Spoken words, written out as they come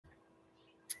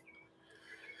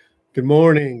Good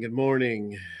morning. Good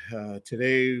morning.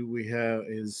 Today we have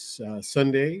is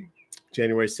Sunday,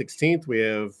 January 16th. We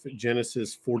have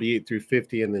Genesis 48 through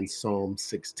 50 and then Psalm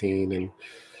 16. And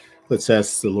let's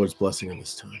ask the Lord's blessing on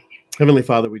this time. Heavenly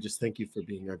Father, we just thank you for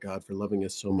being our God, for loving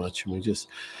us so much. And we just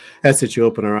ask that you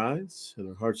open our eyes and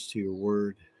our hearts to your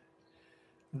word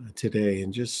today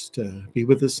and just be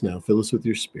with us now. Fill us with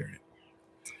your spirit.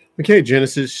 Okay,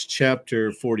 Genesis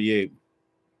chapter 48.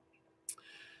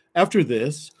 After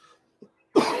this,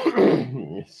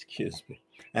 excuse me.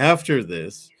 After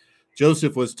this,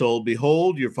 Joseph was told,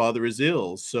 "Behold, your father is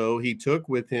ill." So he took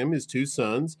with him his two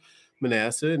sons,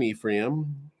 Manasseh and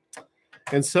Ephraim,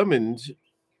 and summoned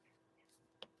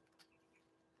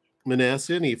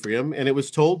Manasseh and Ephraim. And it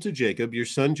was told to Jacob, "Your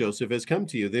son Joseph has come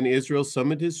to you." Then Israel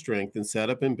summoned his strength and sat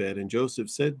up in bed. And Jacob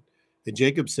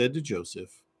said to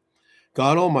Joseph,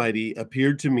 "God Almighty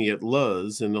appeared to me at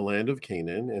Luz in the land of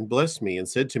Canaan and blessed me and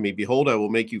said to me, Behold, I will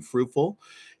make you fruitful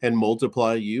and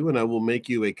multiply you, and I will make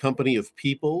you a company of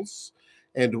peoples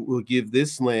and will give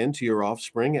this land to your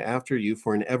offspring after you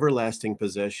for an everlasting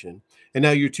possession. And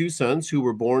now your two sons who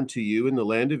were born to you in the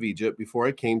land of Egypt before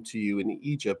I came to you in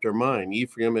Egypt are mine.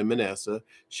 Ephraim and Manasseh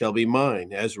shall be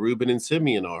mine, as Reuben and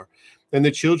Simeon are. And the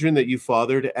children that you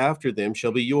fathered after them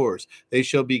shall be yours. They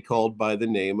shall be called by the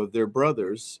name of their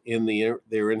brothers in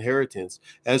their inheritance.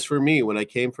 As for me, when I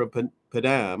came from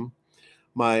Padam,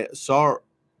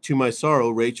 to my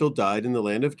sorrow, Rachel died in the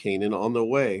land of Canaan on the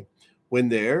way, when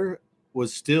there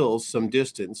was still some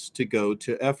distance to go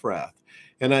to Ephrath.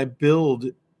 And I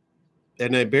buried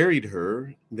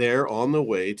her there on the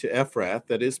way to Ephrath,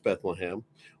 that is Bethlehem.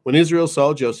 When Israel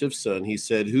saw Joseph's son, he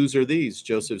said, Whose are these?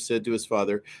 Joseph said to his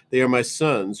father, They are my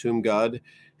sons, whom God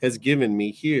has given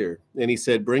me here. And he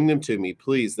said, Bring them to me,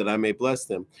 please, that I may bless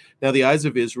them. Now the eyes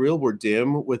of Israel were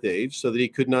dim with age, so that he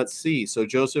could not see. So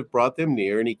Joseph brought them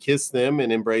near, and he kissed them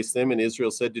and embraced them. And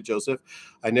Israel said to Joseph,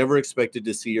 I never expected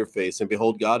to see your face, and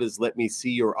behold, God has let me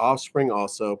see your offspring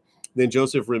also. Then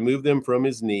Joseph removed them from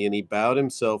his knee, and he bowed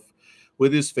himself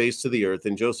with his face to the earth.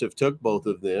 And Joseph took both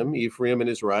of them, Ephraim in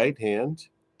his right hand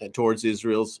towards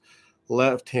Israel's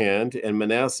left hand, and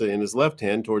Manasseh in his left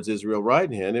hand towards Israel's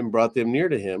right hand, and brought them near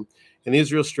to him. And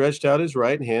Israel stretched out his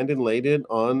right hand and laid it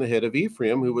on the head of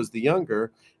Ephraim, who was the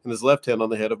younger, and his left hand on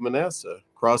the head of Manasseh,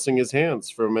 crossing his hands,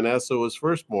 for Manasseh was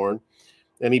firstborn.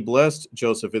 And he blessed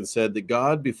Joseph and said, The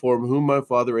God before whom my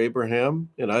father Abraham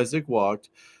and Isaac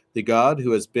walked, the God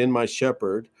who has been my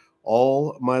shepherd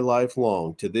all my life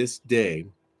long to this day,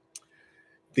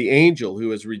 the angel who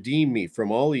has redeemed me from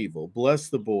all evil, bless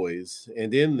the boys,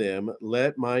 and in them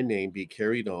let my name be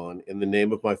carried on in the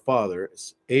name of my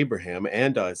fathers Abraham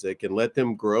and Isaac, and let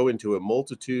them grow into a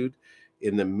multitude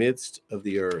in the midst of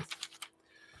the earth.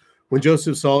 When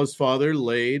Joseph saw that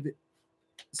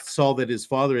his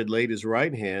father had laid his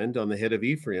right hand on the head of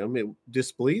Ephraim, it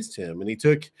displeased him, and he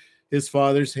took his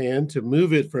father's hand to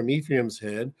move it from Ephraim's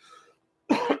head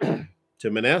to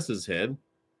Manasseh's head.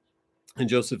 And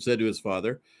Joseph said to his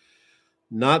father,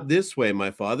 Not this way,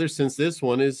 my father, since this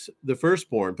one is the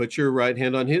firstborn. Put your right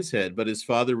hand on his head. But his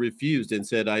father refused and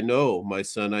said, I know, my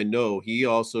son, I know. He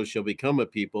also shall become a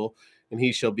people, and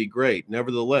he shall be great.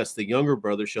 Nevertheless, the younger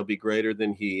brother shall be greater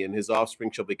than he, and his offspring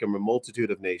shall become a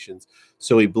multitude of nations.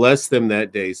 So he blessed them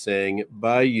that day, saying,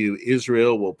 By you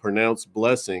Israel will pronounce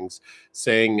blessings,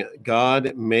 saying,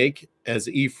 God make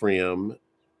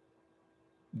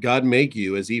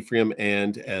you as Ephraim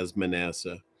and as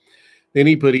Manasseh. Then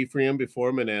he put Ephraim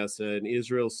before Manasseh, and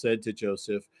Israel said to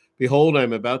Joseph, Behold, I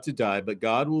am about to die, but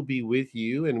God will be with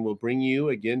you and will bring you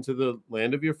again to the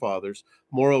land of your fathers.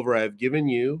 Moreover, I have given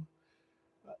you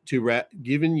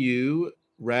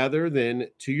rather than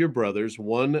to your brothers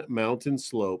one mountain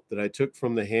slope that I took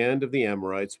from the hand of the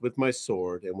Amorites with my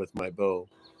sword and with my bow.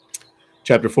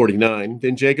 Chapter 49.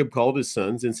 Then Jacob called his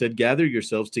sons and said, Gather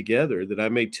yourselves together, that I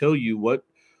may tell you what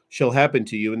shall happen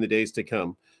to you in the days to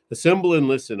come. Assemble and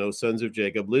listen, O sons of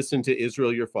Jacob. Listen to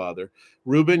Israel your father.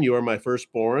 Reuben, you are my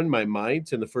firstborn, my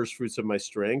might, and the firstfruits of my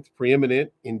strength,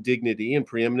 preeminent in dignity and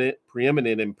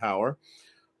preeminent in power,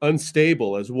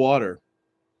 unstable as water.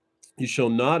 You shall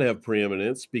not have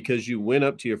preeminence, because you went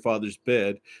up to your father's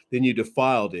bed, then you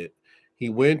defiled it. He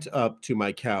went up to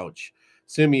my couch.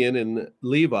 Simeon and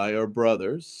Levi are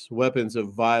brothers. Weapons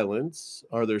of violence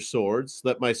are their swords.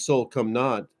 Let my soul come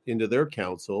not into their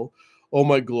counsel. O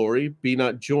my glory, be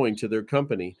not joined to their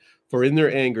company. For in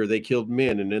their anger they killed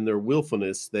men, and in their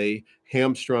willfulness they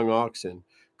hamstrung oxen.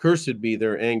 Cursed be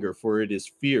their anger, for it is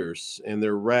fierce, and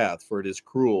their wrath, for it is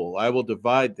cruel. I will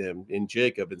divide them in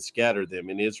Jacob and scatter them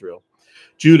in Israel.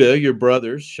 Judah, your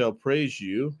brothers shall praise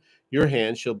you. Your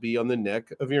hand shall be on the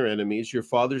neck of your enemies. Your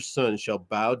father's son shall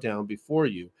bow down before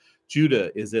you.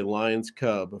 Judah is a lion's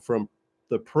cub. From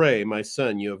the prey, my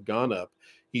son, you have gone up.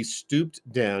 He stooped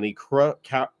down. He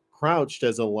crouched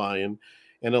as a lion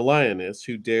and a lioness.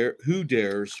 Who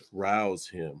dares rouse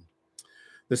him?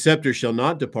 The scepter shall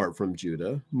not depart from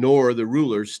Judah, nor the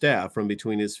ruler's staff from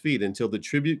between his feet, until the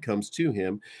tribute comes to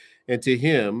him, and to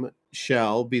him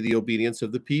shall be the obedience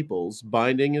of the peoples,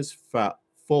 binding his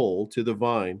foal to the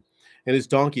vine, and his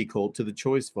donkey colt to the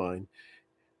choice vine.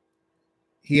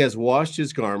 He has washed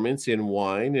his garments in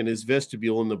wine, and his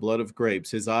vestibule in the blood of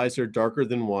grapes. His eyes are darker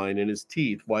than wine, and his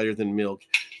teeth whiter than milk.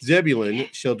 Zebulun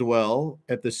shall dwell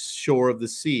at the shore of the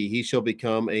sea. He shall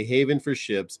become a haven for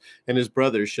ships, and his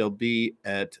brothers shall be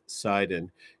at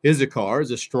Sidon. Issachar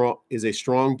is a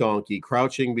strong donkey,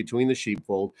 crouching between the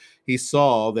sheepfold. He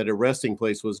saw that a resting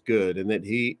place was good, and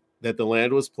that the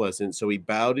land was pleasant, so he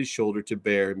bowed his shoulder to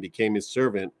bear and became his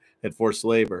servant at forced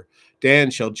labor.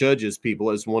 Dan shall judge his people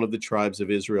as one of the tribes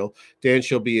of Israel. Dan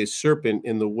shall be a serpent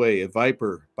in the way, a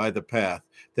viper by the path,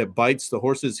 that bites the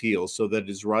horse's heels so that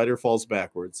his rider falls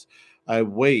backwards. I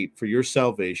wait for your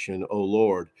salvation, O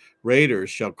Lord. Raiders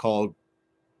shall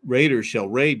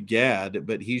raid Gad,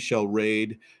 but he shall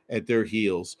raid at their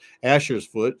heels. Asher's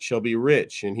foot shall be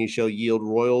rich, and he shall yield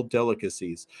royal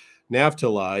delicacies.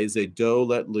 Naphtali is a doe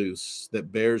let loose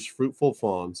that bears fruitful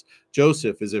fawns.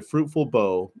 Joseph is a fruitful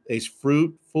bow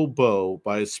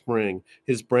by a spring.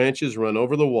 His branches run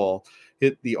over the wall.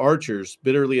 The archers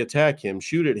bitterly attack him,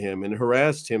 shoot at him, and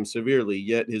harassed him severely,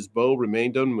 yet his bow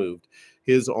remained unmoved.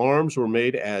 His arms were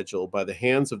made agile by the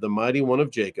hands of the mighty one of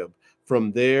Jacob.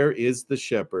 From there is the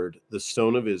shepherd, the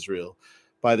stone of Israel.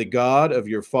 By the God of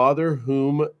your father,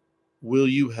 whom will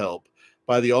you help?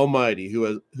 By the Almighty,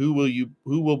 who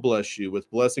will bless you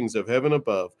with blessings of heaven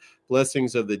above,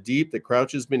 blessings of the deep that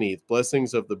crouches beneath,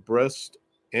 blessings of the breast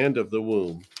and of the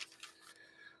womb.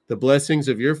 The blessings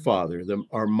of your father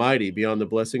are mighty beyond the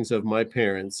blessings of my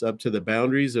parents, up to the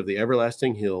boundaries of the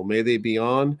everlasting hill. May they be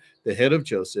on the head of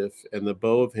Joseph and the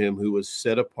bow of him who was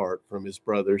set apart from his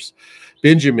brothers.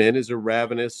 Benjamin is a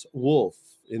ravenous wolf,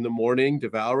 in the morning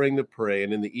devouring the prey,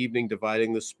 and in the evening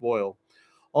dividing the spoil.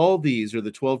 All these are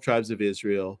the 12 tribes of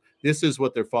Israel. This is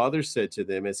what their father said to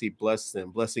them as he blessed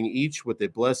them, blessing each with a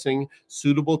blessing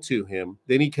suitable to him.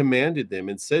 Then he commanded them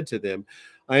and said to them,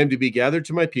 I am to be gathered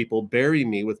to my people. Bury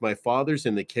me with my fathers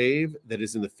in the cave that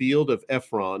is in the field of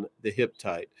Ephron the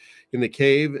Hittite, in the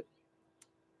cave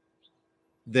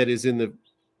that is in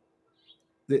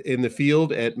the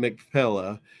field at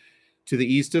Machpelah, to the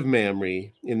east of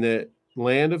Mamre, in the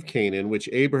land of Canaan, which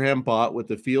Abraham bought with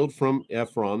the field from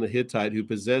Ephron the Hittite, who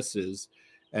possesses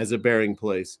as a burying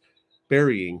place.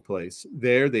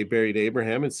 There they buried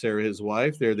Abraham and Sarah his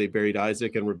wife. There they buried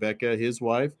Isaac and Rebekah his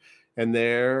wife. And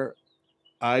there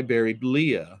I buried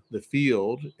Leah, the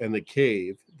field and the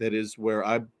cave that is where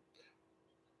I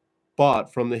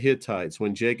bought from the Hittites.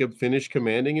 When Jacob finished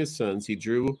commanding his sons, he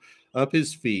drew up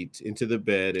his feet into the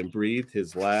bed and breathed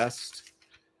his last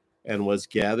and was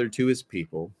gathered to his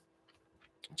people.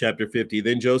 Chapter 50.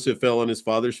 Then Joseph fell on his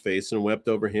father's face and wept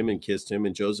over him and kissed him.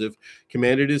 And Joseph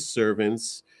commanded his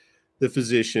servants, the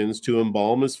physicians, to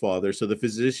embalm his father. So the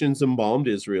physicians embalmed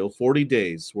Israel. 40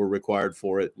 days were required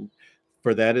for it,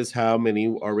 for that is how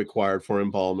many are required for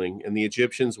embalming. And the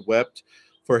Egyptians wept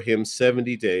for him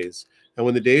 70 days. And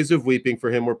when the days of weeping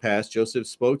for him were past, Joseph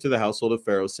spoke to the household of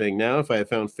Pharaoh, saying, Now if I have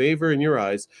found favor in your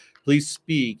eyes, please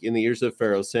speak in the ears of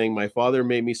Pharaoh, saying, My father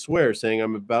made me swear, saying,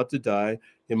 I'm about to die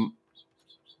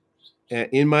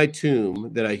in my tomb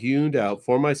that I hewed out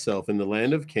for myself in the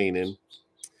land of Canaan.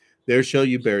 There shall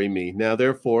you bury me. Now,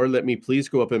 therefore, let me please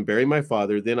go up and bury my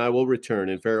father. Then I will return.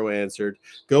 And Pharaoh answered,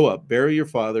 Go up, bury your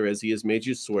father as he has made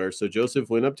you swear. So Joseph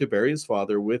went up to bury his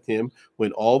father. With him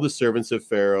went all the servants of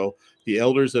Pharaoh, the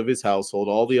elders of his household,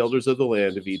 all the elders of the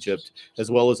land of Egypt, as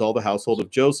well as all the household of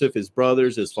Joseph, his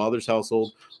brothers, his father's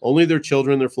household. Only their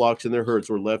children, their flocks, and their herds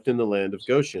were left in the land of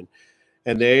Goshen.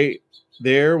 And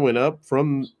there went up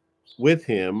from with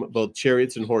him both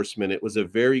chariots and horsemen. It was a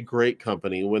very great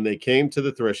company. When they came to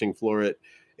the threshing floor at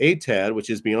Atad,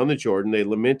 which is beyond the Jordan, they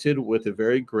lamented with a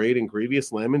very great and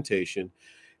grievous lamentation.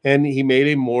 And he made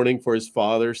a mourning for his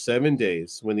father 7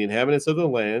 days. When the inhabitants of the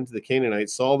land, the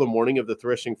Canaanites, saw the mourning of the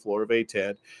threshing floor of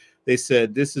Atad, they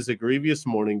said, This is a grievous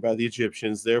mourning by the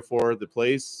Egyptians. Therefore, the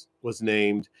place was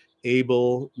named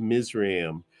Abel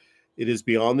Mizraim. It is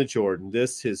beyond the Jordan.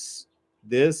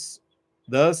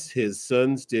 Thus his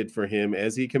sons did for him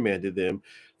as he commanded them.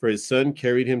 For his son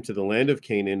carried him to the land of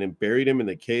Canaan and buried him in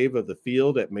the cave of the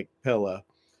field at Machpelah,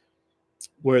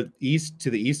 to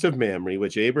the east of Mamre,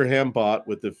 which Abraham bought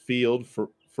with the field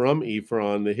from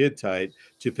Ephron the Hittite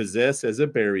to possess as a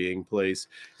burying place.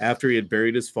 After he had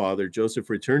buried his father, Joseph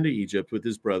returned to Egypt with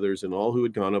his brothers and all who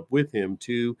had gone up with him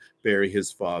to bury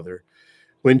his father.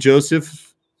 When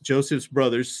Joseph's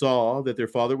brothers saw that their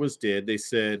father was dead, they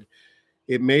said,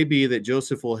 "It may be that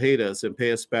Joseph will hate us and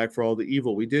pay us back for all the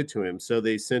evil we did to him." So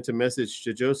they sent a message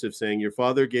to Joseph saying, "Your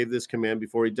father gave this command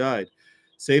before he died.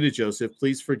 Say to Joseph,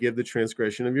 please forgive the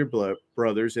transgression of your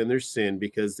brothers and their sin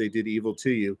because they did evil to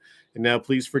you. And now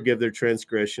please forgive their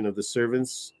transgression of the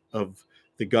servants of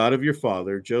the God of your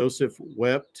father." Joseph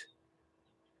wept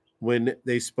when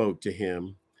they spoke to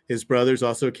him. His brothers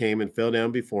also came and fell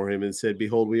down before him and said,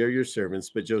 "Behold, we are your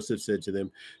servants." But Joseph said to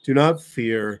them, "Do not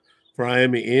fear, for I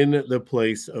am in the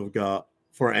place of God.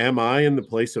 For am I in the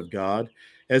place of God?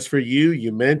 As for you,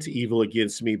 you meant evil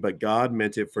against me, but God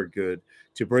meant it for good,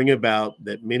 to bring about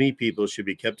that many people should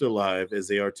be kept alive as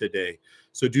they are today.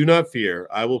 So do not fear.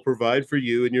 I will provide for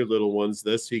you and your little ones."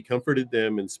 Thus he comforted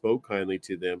them and spoke kindly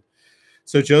to them.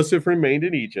 So Joseph remained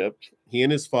in Egypt, he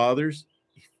and his father's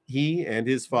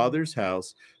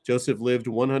house. Joseph lived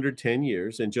 110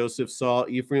 years, and Joseph saw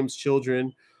Ephraim's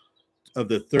children of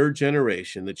the third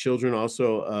generation. The children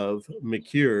also of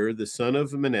Machir, the son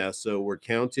of Manasseh, were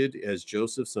counted as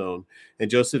Joseph's own.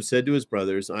 And Joseph said to his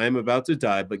brothers, "I am about to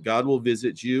die, but God will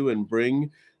visit you and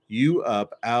bring you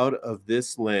up out of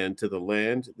this land to the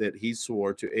land that he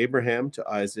swore to Abraham, to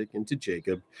Isaac, and to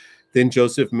Jacob." Then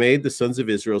Joseph made the sons of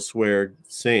Israel swear,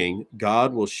 saying,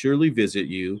 "God will surely visit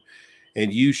you,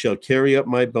 and you shall carry up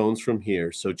my bones from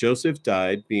here." So Joseph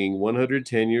died, being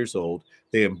 110 years old.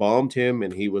 They embalmed him,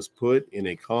 and he was put in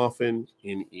a coffin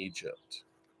in Egypt.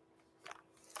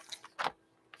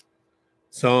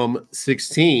 Psalm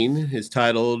 16 is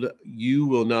titled, "You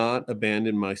Will Not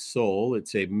Abandon My Soul."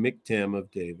 It's a miktam of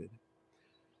David.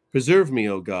 Preserve me,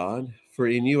 O God, for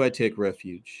in you I take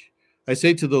refuge. I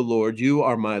say to the Lord, "You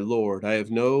are my Lord. I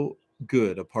have no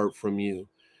good apart from you."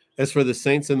 As for the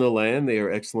saints in the land, they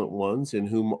are excellent ones, in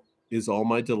whom is all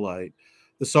my delight.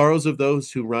 The sorrows of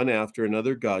those who run after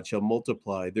another God shall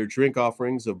multiply. Their drink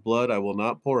offerings of blood I will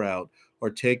not pour out,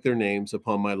 or take their names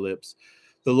upon my lips.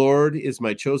 The Lord is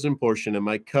my chosen portion and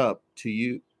my cup. To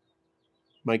you,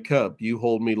 my cup, you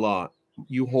hold me lot.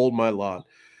 You hold my lot.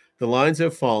 The lines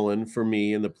have fallen for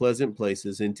me in the pleasant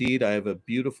places. Indeed, I have a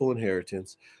beautiful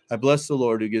inheritance. I bless the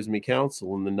Lord who gives me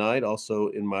counsel. In the night also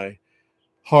in my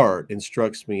heart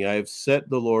instructs me. I have set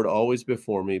the Lord always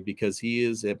before me, because he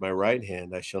is at my right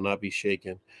hand. I shall not be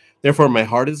shaken. Therefore my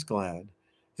heart is glad,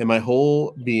 and my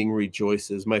whole being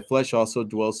rejoices. My flesh also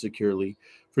dwells securely,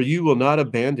 for you will not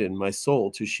abandon my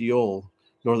soul to Sheol,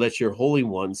 nor let your Holy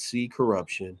One see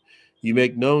corruption. You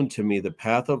make known to me the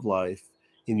path of life.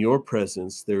 In your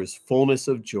presence there is fullness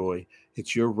of joy.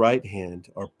 At your right hand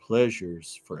are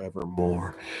pleasures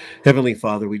forevermore. Heavenly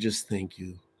Father, we just thank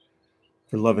you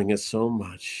for loving us so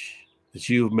much, that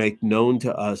you make known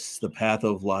to us the path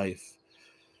of life,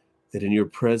 that in your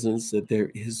presence that there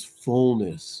is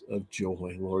fullness of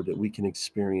joy, Lord, that we can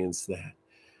experience that,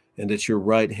 and at your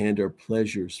right hand are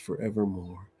pleasures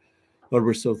forevermore. Lord,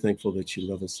 we're so thankful that you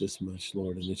love us this much,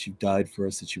 Lord, and that you died for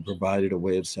us, that you provided a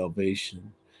way of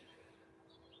salvation.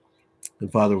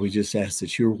 And Father, we just ask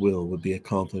that your will would be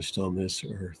accomplished on this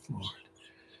earth, Lord,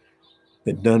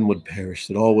 that none would perish,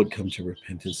 that all would come to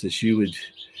repentance, that you would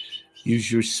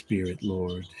use your Spirit,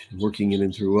 Lord, working in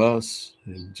and through us,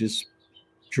 and just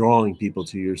drawing people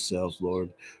to yourself, Lord,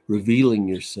 revealing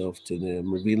yourself to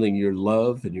them, revealing your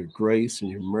love and your grace and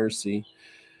your mercy.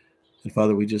 And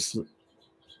Father, we just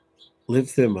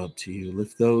lift them up to you.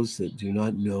 Lift those that do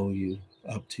not know you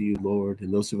up to you, Lord.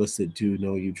 And those of us that do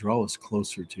know you, draw us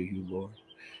closer to you, Lord,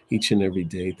 each and every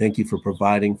day. Thank you for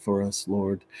providing for us,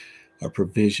 Lord, our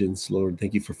provisions, Lord.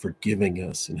 Thank you for forgiving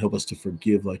us, and help us to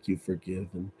forgive like you forgive.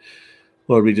 And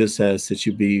Lord, we just ask that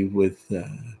you be with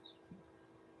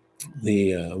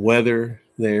the weather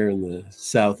there in the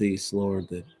southeast, Lord,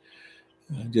 that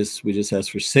we just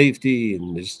ask for safety,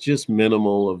 and it's just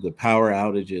minimal of the power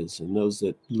outages, and those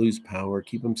that lose power,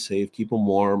 keep them safe, keep them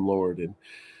warm, Lord. And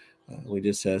we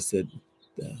just ask that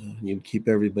you keep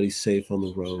everybody safe on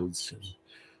the roads. And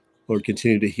Lord,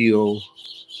 continue to heal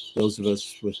those of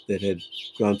us that had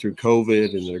gone through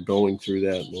COVID and are going through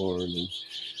that, Lord. And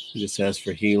we just ask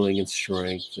for healing and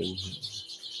strength. And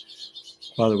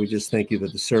Father, we just thank you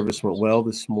that the service went well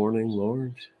this morning,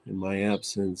 Lord, in my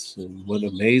absence. And what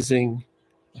amazing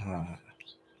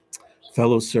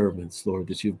fellow servants, Lord,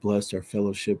 that you've blessed our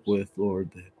fellowship with,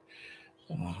 Lord,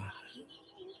 that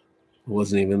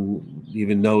wasn't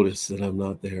even noticed that I'm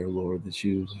not there, Lord, that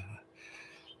you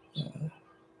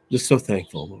Just so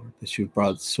thankful, Lord, that you've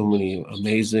brought so many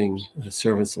amazing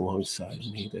servants alongside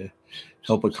me to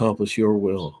help accomplish your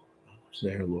will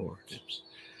there, Lord.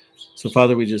 So,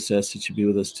 Father, we just ask that you be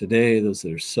with us today, those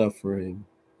that are suffering,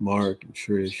 Mark and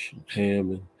Trish and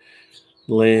Pam and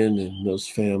Lynn and those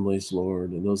families,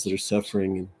 Lord, and those that are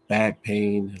suffering in back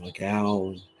pain, like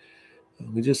Al.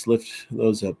 And we just lift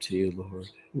those up to you, Lord.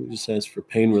 We just ask for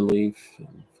pain relief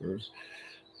and for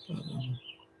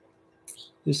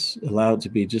just allow it to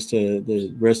be just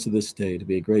the rest of this day to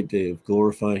be a great day of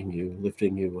glorifying you,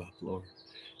 lifting you up, Lord,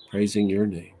 praising your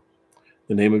name.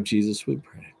 In the name of Jesus we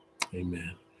pray.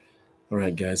 Amen. All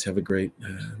right, guys, have a great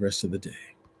rest of the day.